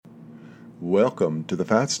Welcome to the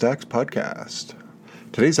Fat Stacks Podcast.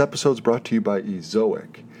 Today's episode is brought to you by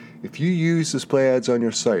Ezoic. If you use display ads on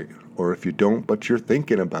your site, or if you don't but you're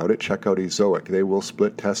thinking about it, check out Ezoic. They will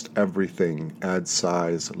split test everything, ad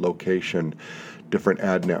size, location, different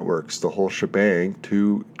ad networks, the whole shebang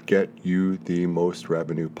to get you the most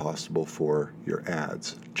revenue possible for your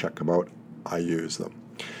ads. Check them out. I use them.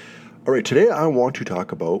 All right, today I want to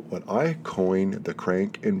talk about what I coined the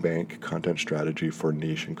crank and bank content strategy for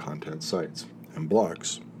niche and content sites and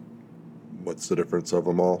blogs. What's the difference of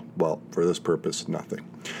them all? Well, for this purpose, nothing.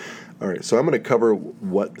 All right, so I'm going to cover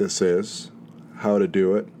what this is, how to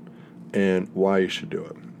do it, and why you should do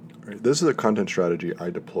it. All right, this is a content strategy I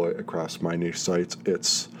deploy across my niche sites.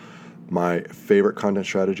 It's my favorite content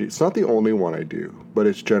strategy. It's not the only one I do, but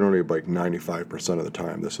it's generally like 95% of the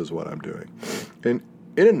time this is what I'm doing. And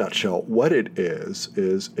in a nutshell, what it is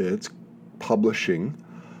it's publishing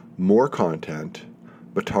more content,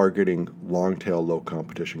 but targeting long-tail,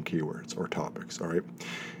 low-competition keywords or topics, all right?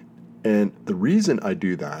 And the reason I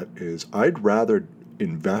do that is I'd rather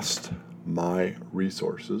invest my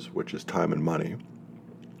resources, which is time and money,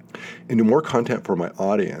 into more content for my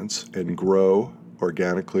audience and grow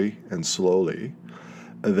organically and slowly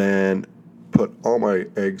than put all my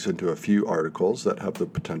eggs into a few articles that have the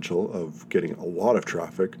potential of getting a lot of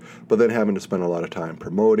traffic, but then having to spend a lot of time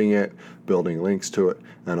promoting it, building links to it,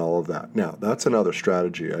 and all of that. Now, that's another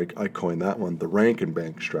strategy. I coined that one, the rank and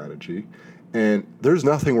bank strategy, and there's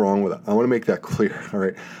nothing wrong with it. I want to make that clear, all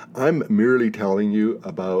right? I'm merely telling you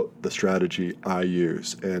about the strategy I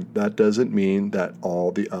use, and that doesn't mean that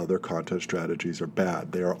all the other content strategies are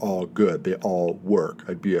bad. They are all good. They all work.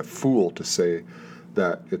 I'd be a fool to say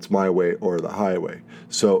that it's my way or the highway.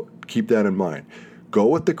 So keep that in mind. Go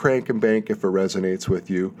with the crank and bank if it resonates with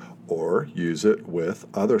you, or use it with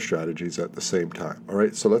other strategies at the same time. All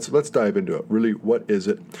right, so let's dive into it. Really, what is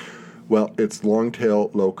it? Well, it's long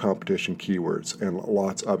tail, low competition keywords and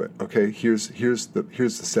lots of it. Okay, here's the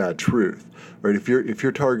sad truth. Right, if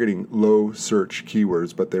you're targeting low search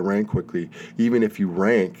keywords but they rank quickly, even if you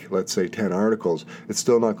rank, let's say 10 articles, it's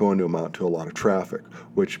still not going to amount to a lot of traffic,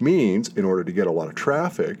 which means in order to get a lot of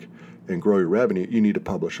traffic and grow your revenue, you need to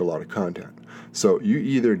publish a lot of content. So you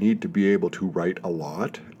either need to be able to write a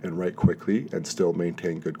lot and write quickly and still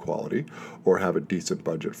maintain good quality, or have a decent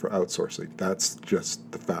budget for outsourcing. That's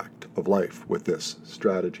just the fact of life with this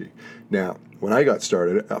strategy. Now, when I got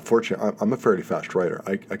started, fortunately, I'm a fairly fast writer.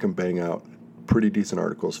 I can bang out pretty decent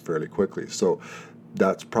articles fairly quickly. So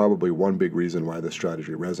that's probably one big reason why this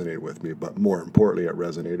strategy resonated with me, but more importantly, it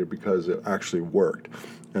resonated because it actually worked.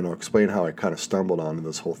 And I'll explain how I kind of stumbled onto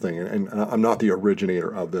this whole thing. And I'm not the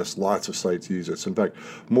originator of this. Lots of sites use this. In fact,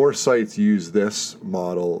 more sites use this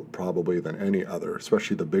model probably than any other,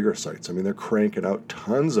 especially the bigger sites. I mean, they're cranking out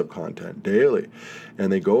tons of content daily, and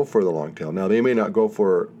they go for the long tail. Now, they may not go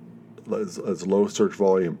for as low search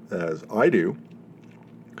volume as I do,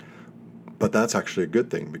 but that's actually a good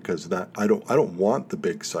thing, because that I don't want the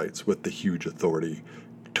big sites with the huge authority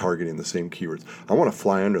targeting the same keywords. I want to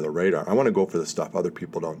fly under the radar. I want to go for the stuff other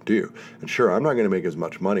people don't do. And sure, I'm not going to make as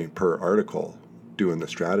much money per article doing the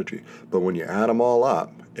strategy, but when you add them all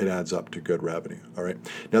up, it adds up to good revenue. All right.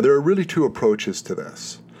 Now, there are really two approaches to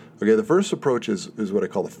this. Okay, the first approach is what I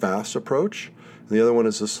call the fast approach, and the other one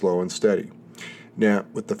is the slow and steady. Now,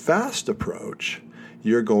 with the fast approach,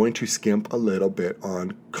 you're going to skimp a little bit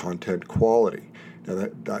on content quality. Now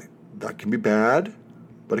that can be bad,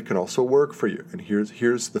 but it can also work for you. And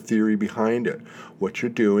here's the theory behind it. What you're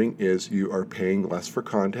doing is you are paying less for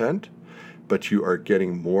content, but you are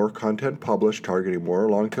getting more content published, targeting more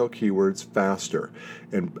long-tail keywords faster.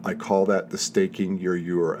 And I call that the staking your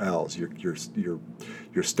URLs. You're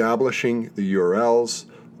establishing the URLs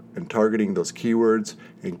and targeting those keywords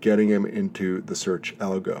and getting them into the search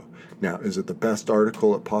algo. Now, is it the best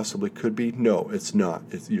article it possibly could be? No, it's not.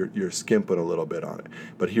 You're skimping a little bit on it.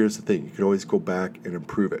 But here's the thing. You can always go back and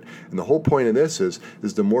improve it. And the whole point of this is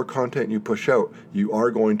the more content you push out, you are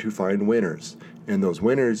going to find winners. And those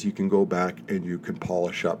winners, you can go back and you can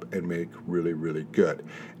polish up and make really, really good.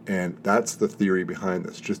 And that's the theory behind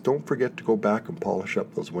this. Just don't forget to go back and polish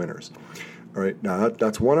up those winners. All right, now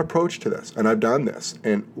that's one approach to this, and I've done this.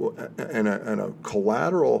 And a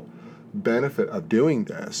collateral benefit of doing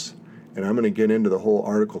this, and I'm going to get into the whole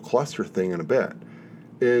article cluster thing in a bit,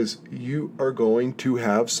 is you are going to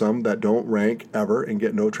have some that don't rank ever and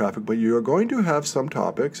get no traffic, but you are going to have some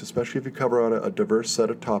topics, especially if you cover on a diverse set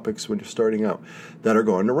of topics when you're starting out, that are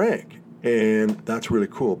going to rank. And that's really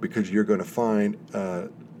cool, because you're going to find a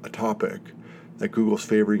topic that Google's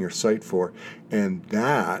favoring your site for, and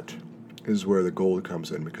that is where the gold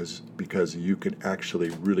comes in, because you can actually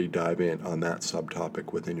really dive in on that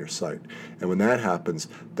subtopic within your site. And when that happens,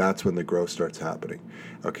 that's when the growth starts happening.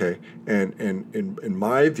 Okay? And in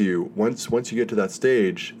my view, once you get to that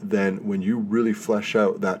stage, then when you really flesh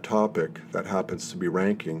out that topic that happens to be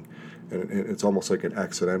ranking, and it's almost like an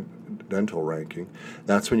accidental ranking,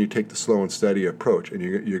 that's when you take the slow and steady approach, and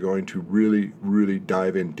you're going to really, really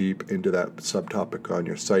dive in deep into that subtopic on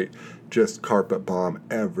your site, just carpet bomb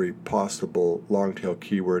every possible long tail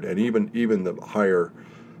keyword, and even the higher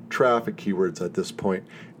traffic keywords at this point,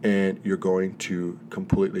 and you're going to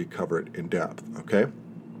completely cover it in depth, okay?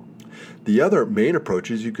 The other main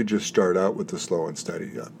approach is you could just start out with the slow and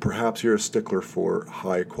steady. Perhaps you're a stickler for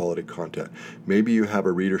high quality content. Maybe you have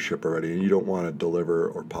a readership already and you don't want to deliver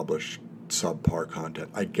or publish subpar content.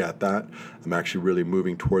 I get that. I'm actually really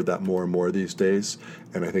moving toward that more and more these days,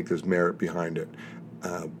 and I think there's merit behind it.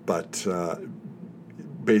 But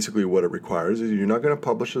basically what it requires is you're not going to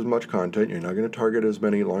publish as much content, you're not going to target as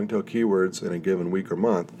many long-tail keywords in a given week or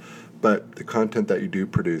month, but the content that you do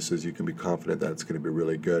produce is you can be confident that it's going to be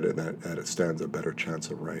really good and that it stands a better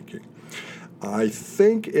chance of ranking. I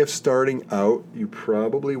think if starting out, you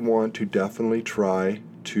probably want to definitely try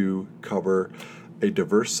to cover a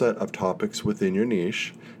diverse set of topics within your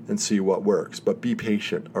niche and see what works. But be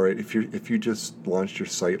patient, all right? If you just launched your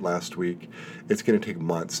site last week, it's going to take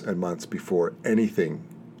months and months before anything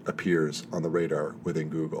appears on the radar within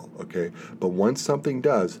Google, okay? But once something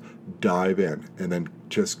does, dive in and then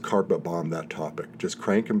just carpet bomb that topic. Just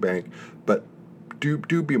crank and bank, but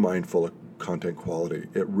do be mindful of content quality.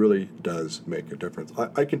 It really does make a difference.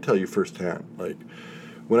 I can tell you firsthand, like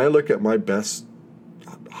when I look at my best,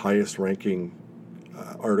 highest ranking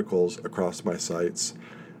articles across my sites,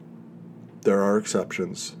 there are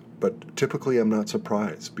exceptions, but typically I'm not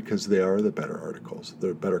surprised because they are the better articles.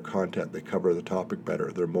 They're better content. They cover the topic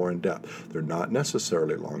better. They're more in depth. They're not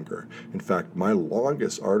necessarily longer. In fact, my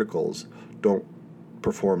longest articles don't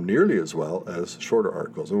perform nearly as well as shorter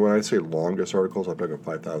articles. And when I say longest articles, I'm talking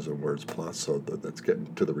 5,000 words plus, so that's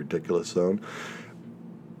getting to the ridiculous zone.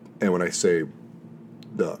 And when I say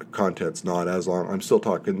the content's not as long, I'm still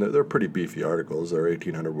talking, they're pretty beefy articles. They're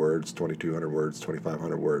 1,800 words, 2,200 words,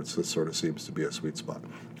 2,500 words. This sort of seems to be a sweet spot.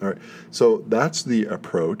 All right, so that's the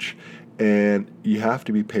approach, and you have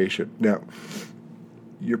to be patient. Now,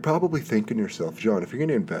 you're probably thinking to yourself, John, if you're going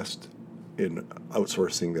to invest in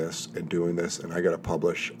outsourcing this and doing this, and I got to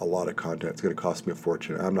publish a lot of content, it's going to cost me a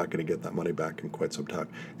fortune. I'm not going to get that money back in quite some time.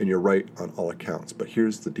 And you're right on all accounts. But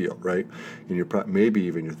here's the deal, right? And maybe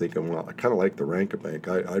even you're thinking, well, I kind of like the Rank-A-Bank.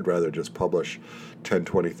 I'd rather just publish 10,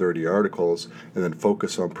 20, 30 articles and then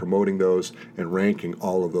focus on promoting those and ranking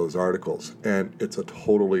all of those articles. And it's a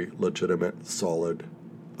totally legitimate, solid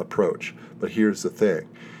approach. But here's the thing,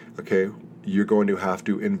 okay? You're going to have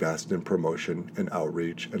to invest in promotion and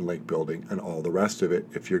outreach and link building and all the rest of it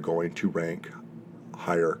if you're going to rank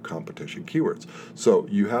higher competition keywords. So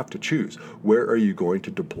you have to choose. Where are you going to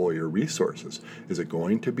deploy your resources? Is it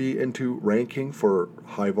going to be into ranking for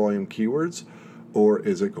high volume keywords, or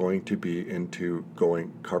is it going to be into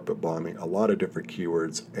going carpet bombing a lot of different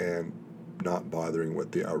keywords and not bothering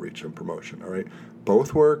with the outreach and promotion? All right,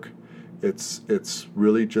 both work. It's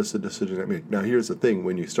really just a decision I make. Now, here's the thing: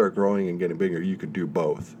 when you start growing and getting bigger, you can do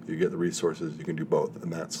both. You get the resources, you can do both,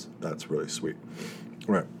 and that's really sweet.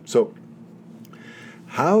 All right. So,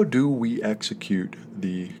 how do we execute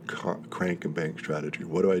the crank and bank strategy?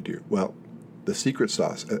 What do I do? Well, the secret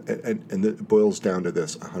sauce, and it boils down to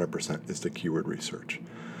this 100%, is the keyword research.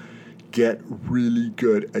 Get really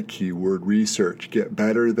good at keyword research. Get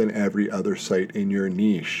better than every other site in your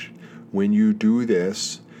niche. When you do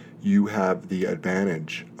this, you have the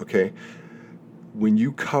advantage, okay? When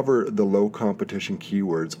you cover the low competition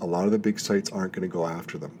keywords, a lot of the big sites aren't going to go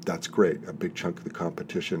after them. That's great. A big chunk of the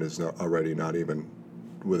competition is already not even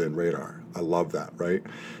within radar. I love that, right?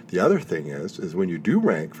 The other thing is when you do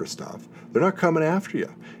rank for stuff, they're not coming after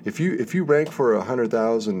you. If you rank for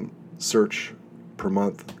 100,000 search per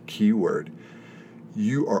month keyword,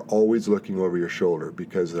 you are always looking over your shoulder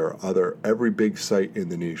because every big site in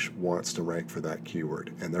the niche wants to rank for that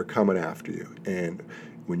keyword, and they're coming after you. And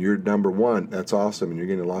when you're number one, that's awesome, and you're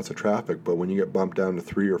getting lots of traffic. But when you get bumped down to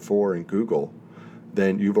 3 or 4 in Google,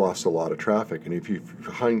 then you've lost a lot of traffic. And if you've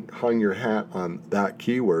hung your hat on that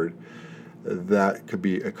keyword, that could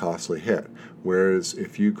be a costly hit. Whereas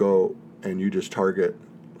if you go and you just target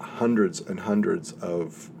hundreds and hundreds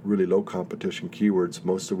of really low competition keywords,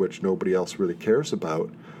 most of which nobody else really cares about,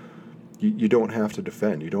 You don't have to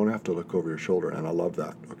defend. You don't have to look over your shoulder, and I love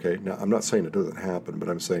that. Okay. Now, I'm not saying it doesn't happen, but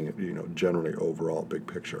I'm saying it, generally overall, big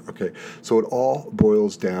picture. Okay. So it all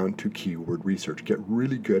boils down to keyword research. Get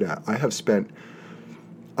really good at. I have spent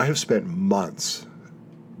months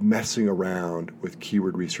messing around with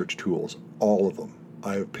keyword research tools, all of them.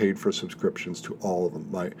 I have paid for subscriptions to all of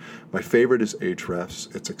them. My favorite is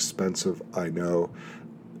Ahrefs. It's expensive, I know.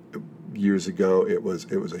 Years ago, it was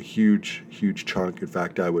a huge chunk. In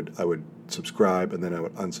fact, I would subscribe, and then I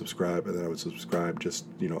would unsubscribe, and then I would subscribe. Just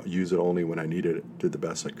use it only when I needed it. Did the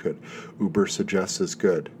best I could. Ubersuggests is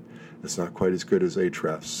good. It's not quite as good as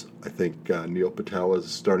Ahrefs. I think Neil Patel is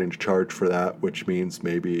starting to charge for that, which means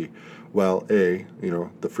maybe,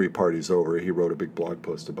 the free party's over. He wrote a big blog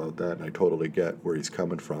post about that, and I totally get where he's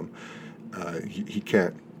coming from. He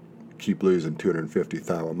can't keep losing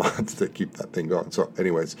 $250,000 a month to keep that thing going. So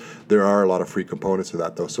anyways, there are a lot of free components to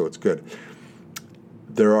that, though, so it's good.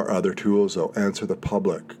 There are other tools, though. Answer the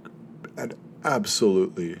Public, an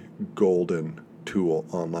absolutely golden tool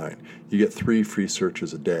online. You get 3 free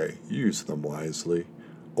searches a day. Use them wisely,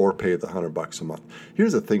 or pay the $100 a month.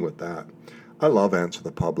 Here's the thing with that. I love Answer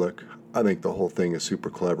the Public. I think the whole thing is super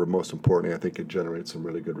clever. Most importantly, I think it generates some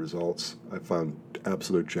really good results. I found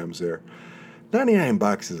absolute gems there.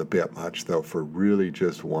 $99 is a bit much, though, for really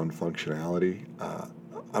just one functionality.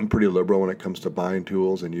 I'm pretty liberal when it comes to buying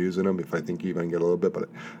tools and using them, if I think even get a little bit, but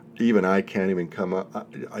even I can't even come up.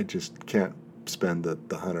 I just can't spend the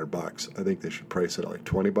 $100. I think they should price it at like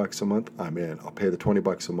 $20 a month. I'm in. I'll pay the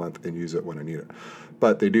 $20 a month and use it when I need it.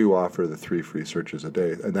 But they do offer the 3 free searches a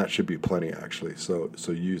day, and that should be plenty, actually. So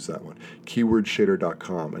use that one.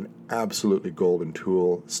 KeywordShitter.com, an absolutely golden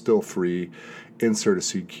tool, still free. Insert a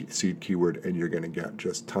seed keyword, and you're going to get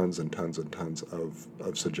just tons and tons and tons of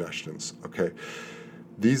suggestions. Okay,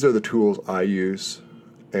 these are the tools I use,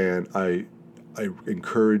 and I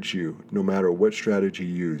encourage you, no matter what strategy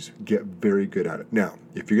you use, get very good at it. Now,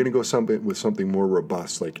 if you're going to go something more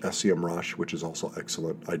robust like SEMrush, which is also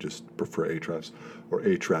excellent, I just prefer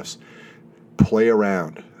Ahrefs, play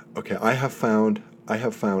around. Okay, I have found I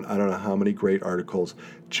don't know how many great articles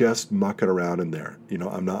just mucking around in there.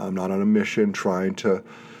 I'm not on a mission trying to,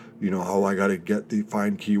 I got to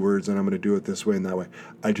find keywords and I'm going to do it this way and that way.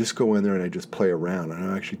 I just go in there and I just play around, and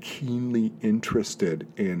I'm actually keenly interested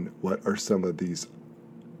in what are some of these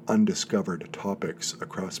undiscovered topics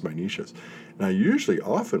across my niches. And I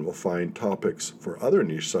often will find topics for other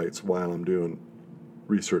niche sites while I'm doing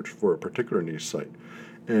research for a particular niche site.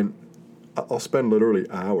 And I'll spend literally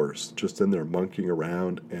hours just in there monkeying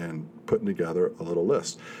around and putting together a little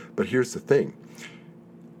list. But here's the thing.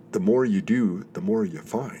 The more you do, the more you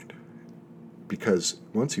find. Because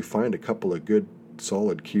once you find a couple of good,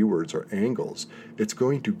 solid keywords or angles, it's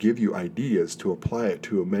going to give you ideas to apply it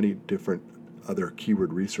to many different other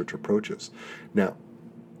keyword research approaches. Now,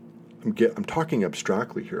 I'm talking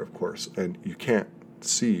abstractly here, of course, and you can't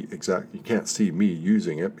see me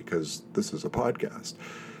using it because this is a podcast.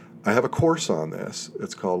 I have a course on this.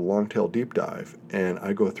 It's called Longtail Deep Dive, and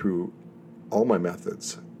I go through all my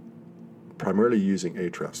methods, primarily using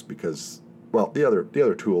Ahrefs because, the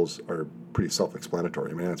other tools are pretty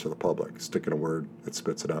self-explanatory. Answer the Public, stick in a word, it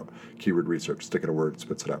spits it out. Keyword research, stick in a word,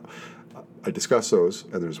 spits it out. I discuss those,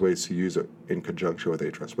 and there's ways to use it in conjunction with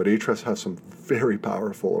Ahrefs. But Ahrefs has some very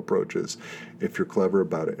powerful approaches if you're clever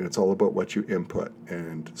about it, and it's all about what you input.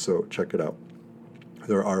 And so check it out.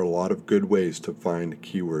 There are a lot of good ways to find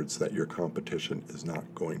keywords that your competition is not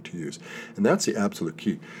going to use, and that's the absolute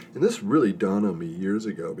key. And this really dawned on me years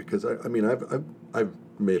ago because I've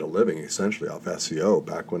made a living essentially off SEO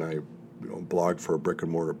back when I blogged for a brick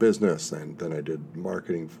and mortar business, and then I did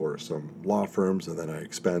marketing for some law firms, and then I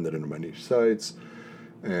expanded into my niche sites.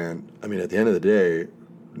 And at the end of the day,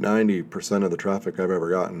 90% of the traffic I've ever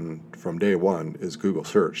gotten from day one is Google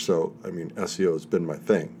search. So SEO has been my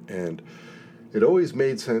thing, and it always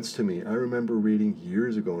made sense to me. I remember reading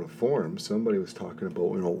years ago in a forum, somebody was talking about,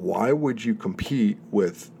 why would you compete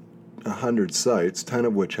with 100 sites, 10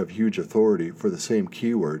 of which have huge authority for the same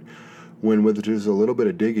keyword, when with just a little bit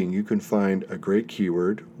of digging, you can find a great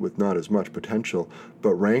keyword with not as much potential,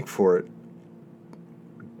 but rank for it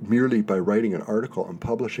merely by writing an article and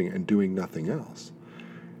publishing and doing nothing else.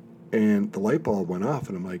 And the light bulb went off,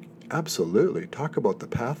 and I'm like, absolutely. Talk about the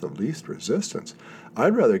path of least resistance.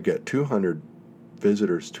 I'd rather get 200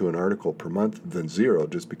 visitors to an article per month than 0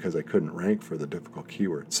 just because I couldn't rank for the difficult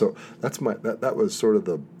keyword. So that's that was sort of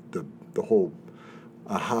the whole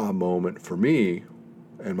aha moment for me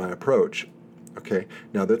and my approach. Okay,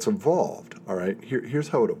 now that's evolved. All right, here's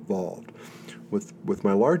how it evolved. With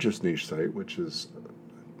my largest niche site, which is,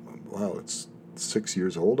 it's 6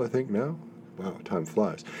 years old, I think now. Wow, time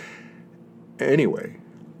flies. Anyway,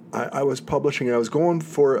 I was publishing, I was going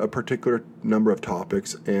for a particular number of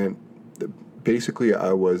topics, and basically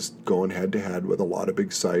I was going head to head with a lot of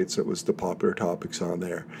big sites. It was the popular topics on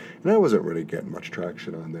there, and I wasn't really getting much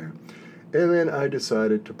traction on there. And then I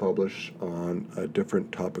decided to publish on a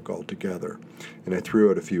different topic altogether, and I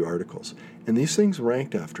threw out a few articles. And these things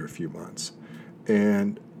ranked after a few months.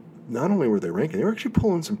 And not only were they ranking, they were actually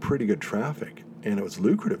pulling some pretty good traffic, and it was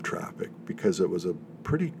lucrative traffic because it was a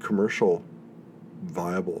pretty commercial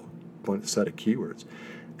viable set of keywords.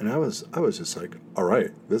 And I was just like, all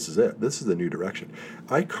right, this is it. This is the new direction.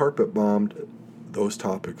 I carpet bombed those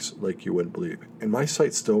topics like you wouldn't believe. And my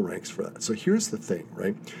site still ranks for that. So here's the thing,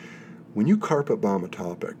 right? When you carpet bomb a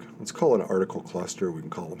topic, let's call it an article cluster, we can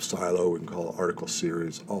call them silo, we can call it article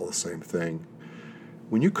series, all the same thing.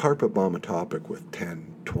 When you carpet bomb a topic with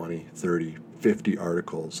 10, 20, 30, 50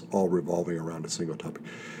 articles all revolving around a single topic,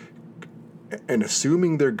 and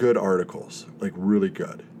assuming they're good articles, like really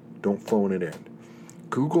good, don't phone it in,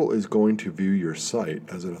 Google is going to view your site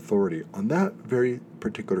as an authority on that very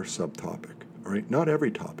particular subtopic, all right? Not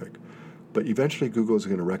every topic, but eventually Google is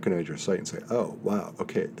going to recognize your site and say, oh, wow,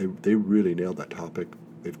 okay, they really nailed that topic.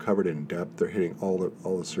 They've covered it in depth. They're hitting all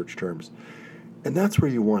the search terms. And that's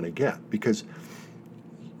where you want to get, because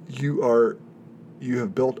you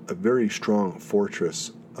have built a very strong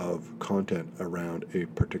fortress of content around a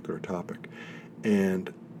particular topic.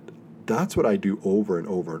 And that's what I do over and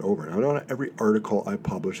over and over. Now, not every article I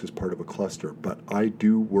publish is part of a cluster, but I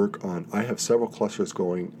have several clusters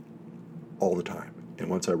going all the time. And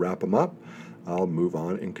once I wrap them up, I'll move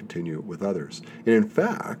on and continue with others. And in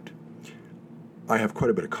fact, I have quite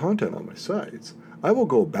a bit of content on my sites. I will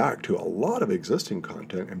go back to a lot of existing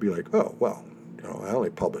content and be like, oh, well, I only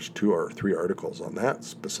published 2 or 3 articles on that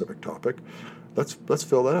specific topic. Let's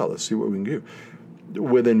fill that out. Let's see what we can do.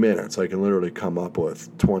 Within minutes, I can literally come up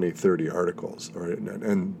with 20, 30 articles. Right?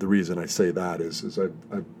 And the reason I say that is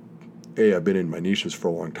I've been in my niches for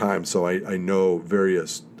a long time, so I know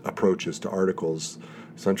various approaches to articles.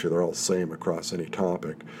 Essentially, they're all the same across any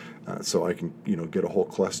topic. So I can get a whole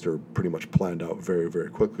cluster pretty much planned out very, very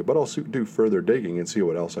quickly, but also do further digging and see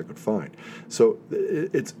what else I could find. So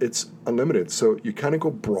it's unlimited. So you kind of go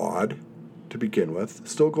broad to begin with,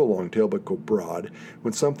 still go long tail, but go broad.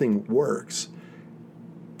 When something works,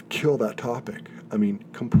 kill that topic. I mean,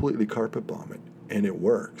 completely carpet bomb it, and it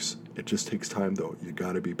works. It just takes time, though. You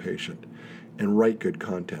got to be patient and write good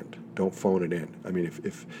content. Don't phone it in. I mean,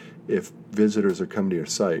 if visitors are coming to your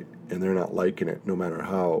site and they're not liking it, no matter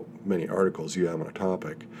how many articles you have on a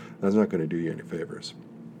topic, that's not going to do you any favors.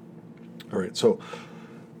 All right, so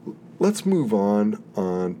let's move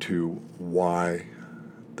on to why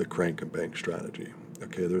the crank and bank strategy.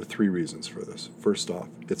 Okay, there are 3 reasons for this. First off,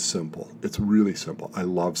 it's simple. It's really simple. I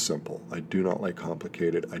love simple. I do not like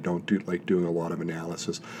complicated. I don't like doing a lot of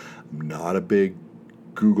analysis. I'm not a big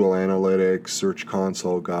Google Analytics, Search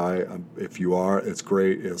Console guy. If you are, it's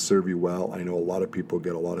great. It'll serve you well. I know a lot of people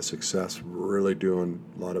get a lot of success really doing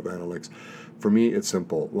a lot of analytics. For me, it's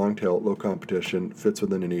simple. Long tail, low competition, fits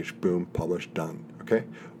within a niche, boom, publish, done. Okay?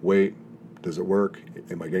 Wait, does it work?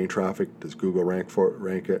 Am I getting traffic? Does Google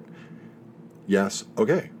rank it? Yes.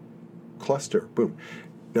 Okay. Cluster, boom.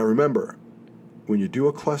 Now remember, when you do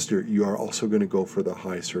a cluster, you are also going to go for the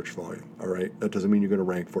high search volume. All right? That doesn't mean you're going to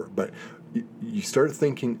rank for it, but you start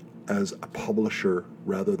thinking as a publisher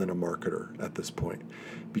rather than a marketer at this point,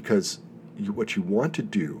 because what you want to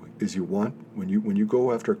do is when you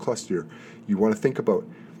go after a cluster, you want to think about,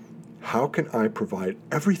 how can I provide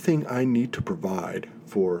everything I need to provide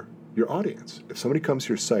for your audience? If somebody comes to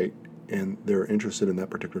your site and they're interested in that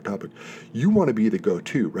particular topic, you want to be the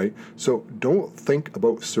go-to, right? So don't think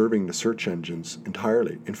about serving the search engines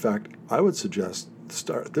entirely. In fact, I would suggest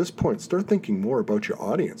start thinking more about your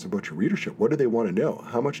audience, about your readership. What do they want to know?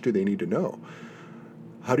 How much do they need to know?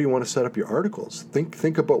 How do you want to set up your articles?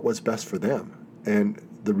 Think about what's best for them, and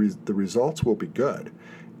the results will be good.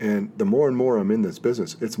 And the more and more I'm in this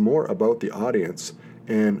business, it's more about the audience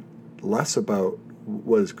and less about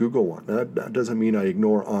what does Google want. That doesn't mean I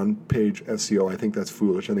ignore on-page SEO. I think that's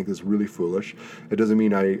foolish. I think that's really foolish. It doesn't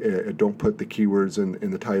mean I don't put the keywords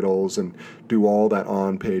in the titles and do all that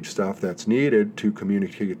on-page stuff that's needed to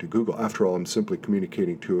communicate to Google. After all, I'm simply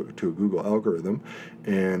communicating to a Google algorithm,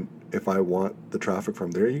 and if I want the traffic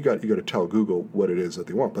from there, you got to tell Google what it is that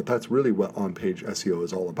they want. But that's really what on-page SEO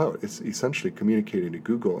is all about. It's essentially communicating to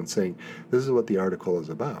Google and saying, this is what the article is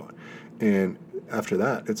about. And after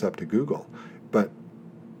that, it's up to Google. But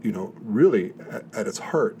really at its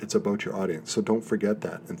heart, it's about your audience. So don't forget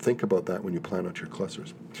that and think about that when you plan out your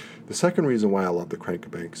clusters. The second reason why I love the crank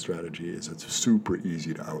and bank strategy is it's super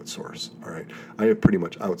easy to outsource. All right, I have pretty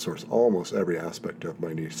much outsourced almost every aspect of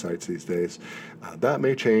my niche sites these days. That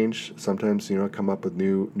may change. Sometimes I come up with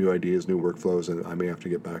new ideas, new workflows, and I may have to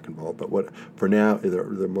get back involved. But for now, they're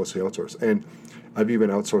mostly outsourced. And I've even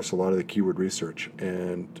outsourced a lot of the keyword research,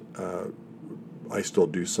 and I still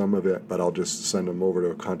do some of it, but I'll just send them over to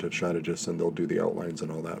a content strategist and they'll do the outlines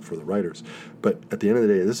and all that for the writers. But at the end of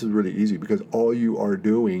the day, this is really easy because all you are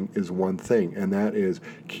doing is one thing, and that is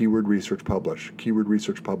keyword research publish, keyword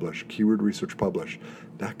research publish, keyword research publish.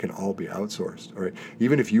 That can all be outsourced. All right.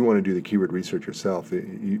 Even if you want to do the keyword research yourself,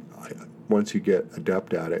 once you get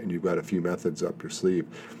adept at it and you've got a few methods up your sleeve,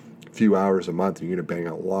 few hours a month, you're going to bang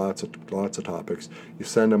out lots of topics. You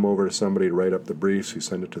send them over to somebody to write up the briefs, who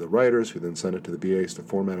send it to the writers, who then send it to the VAs to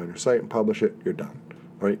format on your site and publish it. You're done.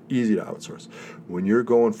 All right, easy to outsource. When you're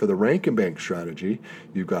going for the rank and bank strategy,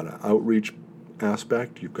 you've got an outreach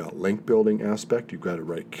aspect, you've got link building aspect, you've got to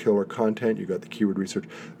write killer content, you've got the keyword research.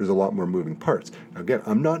 There's a lot more moving parts. Now, again,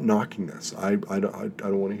 I'm not knocking this. I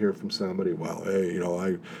don't want to hear from somebody, well, hey,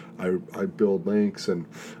 I build links and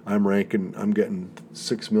I'm getting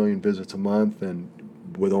 6 million visits a month and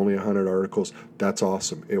with only 100 articles. That's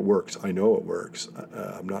awesome. It works. I know it works.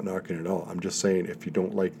 I'm not knocking it at all. I'm just saying, if you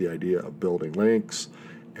don't like the idea of building links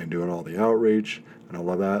and doing all the outreach and all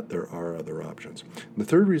of that, there are other options. And the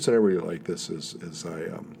third reason I really like this is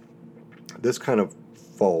this kind of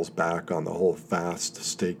falls back on the whole fast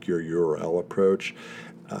stake your URL approach.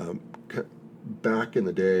 Back in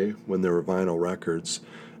the day when there were vinyl records,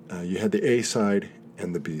 you had the A side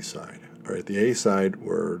and the B side. All right, the A side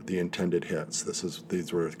were the intended hits.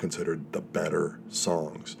 These were considered the better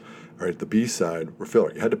songs. All right, the B side were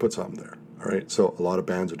filler. You had to put something there. All right, so a lot of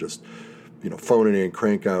bands would just phone it in,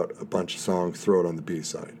 crank out a bunch of songs, throw it on the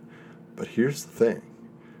B-side. But here's the thing.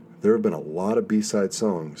 There have been a lot of B-side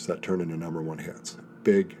songs that turn into number one hits.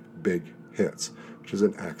 Big hits, which is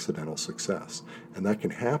an accidental success. And that can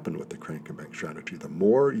happen with the crank and bank strategy. The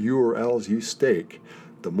more URLs you stake,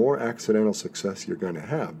 the more accidental success you're going to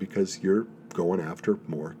have because you're going after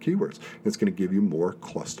more keywords. It's going to give you more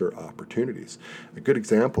cluster opportunities. A good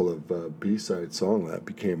example of a B-side song that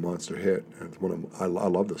became a monster hit, and I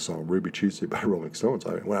love the song Ruby Tuesday by Rolling Stones.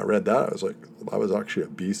 When I read that, I was like, that was actually a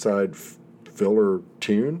B-side filler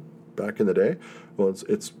tune back in the day. Well,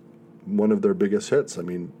 it's one of their biggest hits. I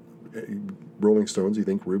mean, Rolling Stones, you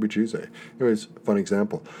think Ruby Tuesday. Anyways, fun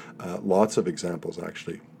example. Lots of examples,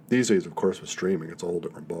 actually. These days, of course, with streaming, it's a whole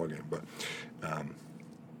different ballgame, but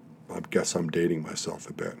I guess I'm dating myself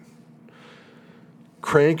a bit.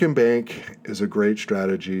 Crank and bank is a great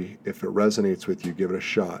strategy. If it resonates with you, give it a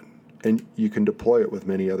shot. And you can deploy it with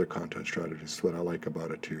many other content strategies. That's what I like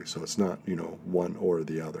about it too. So it's not, one or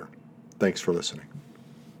the other. Thanks for listening.